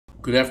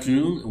Good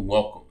afternoon and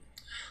welcome.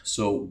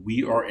 So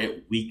we are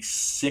at week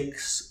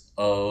 6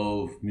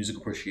 of music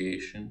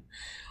appreciation.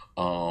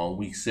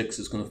 Week 6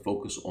 is going to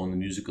focus on the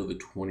music of the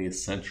 20th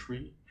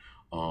century,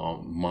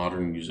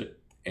 modern music,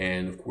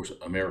 and of course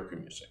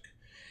American music.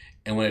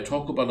 And when I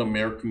talk about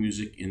American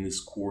music in this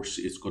course,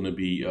 it's going to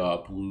be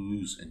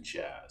blues and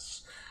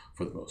jazz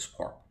for the most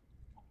part.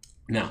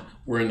 Now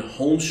we're in the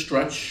home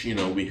stretch.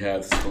 We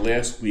have the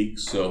last week,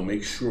 so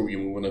make sure we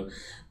want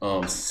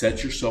to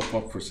set yourself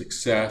up for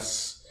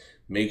success.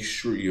 Make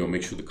sure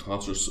the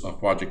concert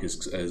project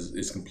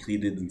is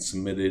completed and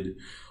submitted.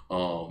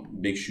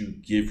 Make sure you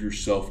give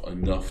yourself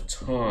enough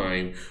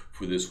time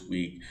for this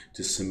week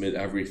to submit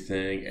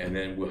everything, and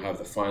then we'll have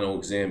the final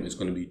exam is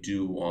going to be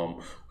due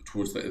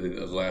towards the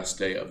last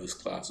day of this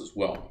class as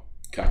well.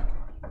 Okay.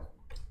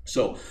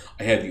 So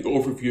I had the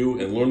overview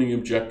and learning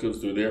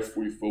objectives. They're there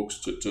for you folks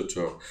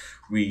to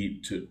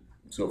read, to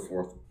so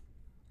forth.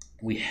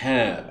 We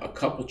have a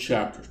couple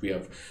chapters. We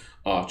have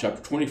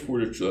chapter 24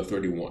 to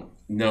 31.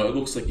 Now it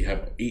looks like you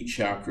have 8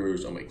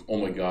 chapters. I'm like, oh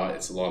my God,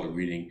 it's a lot of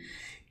reading.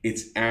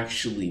 It's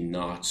actually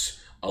not.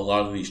 A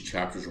lot of these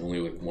chapters are only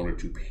like 1 or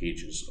 2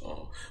 pages.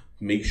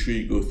 Make sure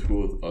you go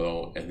through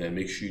it, and then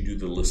make sure you do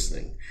the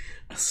listening.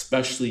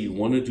 Especially you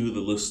want to do the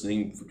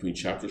listening between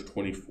chapters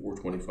 24,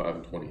 25,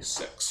 and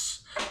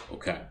 26.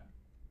 Okay.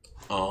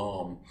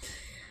 The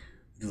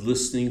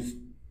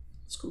listening,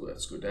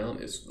 let's go down.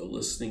 The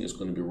listening is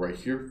going to be right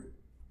here.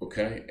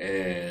 Okay.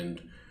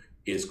 And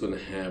it's going to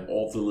have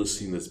all the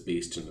listening that's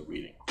based in the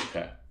reading.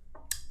 Okay.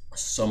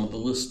 Some of the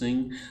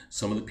listening,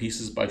 some of the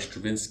pieces by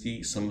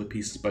Stravinsky, some of the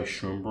pieces by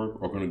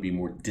Schoenberg are going to be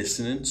more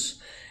dissonant.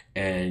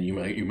 And you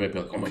might be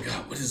like, oh my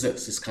God, what is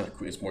this? This kind of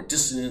it's more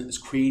dissonant. It's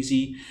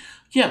crazy.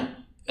 Yeah.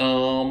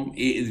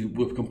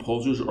 With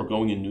composers are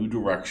going in new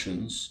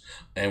directions,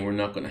 and we're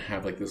not going to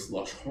have like this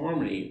lush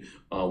harmony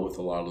with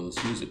a lot of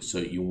this music. So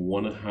you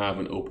want to have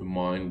an open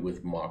mind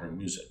with modern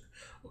music.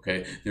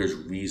 Okay, there's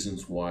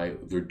reasons why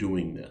they're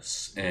doing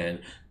this, and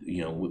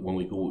when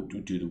we go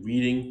do the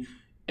reading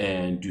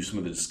and do some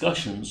of the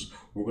discussions,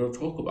 we're going to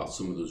talk about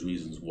some of those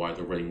reasons why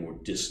they're writing more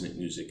dissonant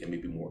music and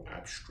maybe more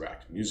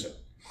abstract music.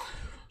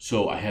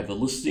 So I have the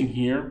listing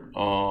here.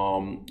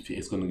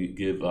 It's going to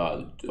give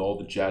all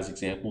the jazz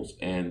examples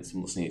and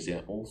some listening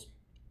examples.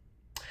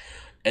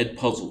 Ed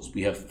puzzles.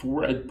 We have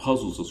 4 Ed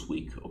puzzles this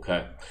week.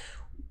 Okay.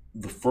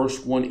 The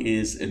first one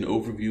is an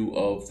overview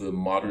of the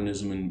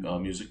modernism in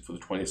music for the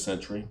 20th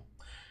century.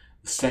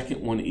 The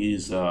second one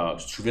is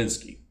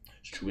Stravinsky.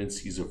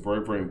 Stravinsky is a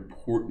very, very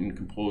important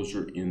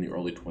composer in the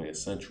early 20th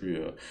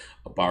century.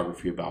 A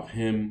biography about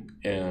him.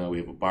 We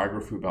have a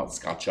biography about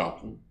Scott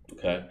Joplin.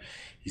 Okay,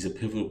 he's a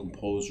pivotal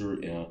composer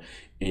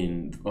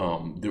in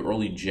the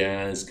early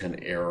jazz kind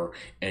of era,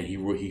 and he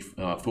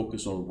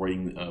focused on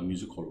writing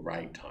music called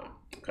ragtime.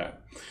 Okay,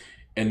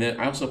 and then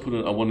I also put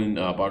one in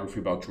biography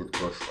about George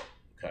Gershwin.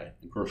 Okay,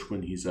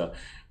 Gershwin, he's a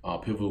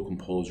pivotal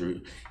composer.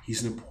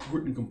 He's an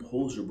important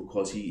composer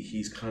because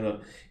he's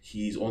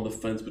on the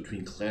fence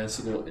between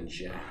classical and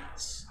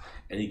jazz,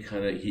 and he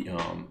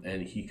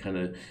kind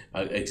of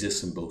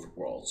exists in both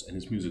worlds. And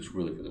his music's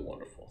really, really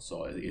wonderful.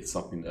 So it's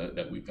something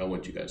that I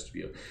want you guys to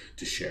be able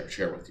to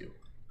share with you.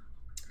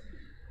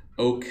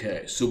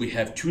 Okay, so we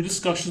have 2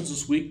 discussions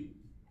this week.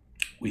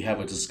 We have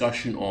a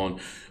discussion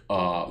on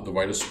The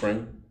Rite of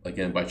Spring,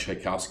 again by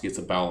Tchaikovsky. It's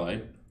a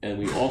ballet. And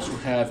we also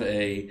have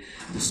a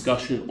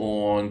discussion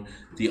on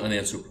The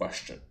Unanswered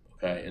Question,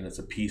 okay? And it's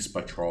a piece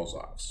by Charles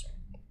Ives.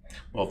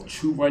 We'll have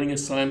 2 writing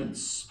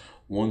assignments.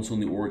 One's on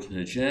the origin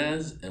of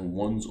jazz, and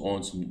one's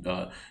on some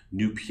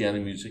new piano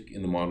music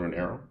in the modern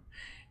era.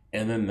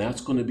 And then that's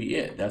going to be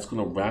it. That's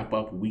going to wrap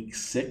up week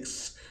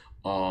 6.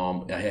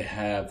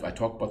 I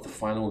talk about the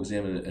final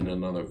exam in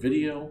another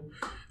video.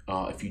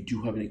 If you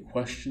do have any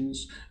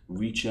questions,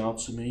 reach out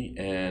to me,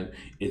 and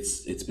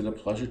it's been a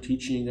pleasure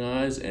teaching you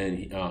guys and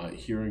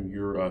hearing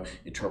your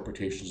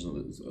interpretations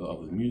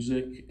of the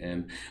music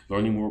and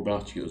learning more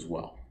about you as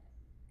well.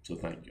 So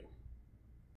thank you.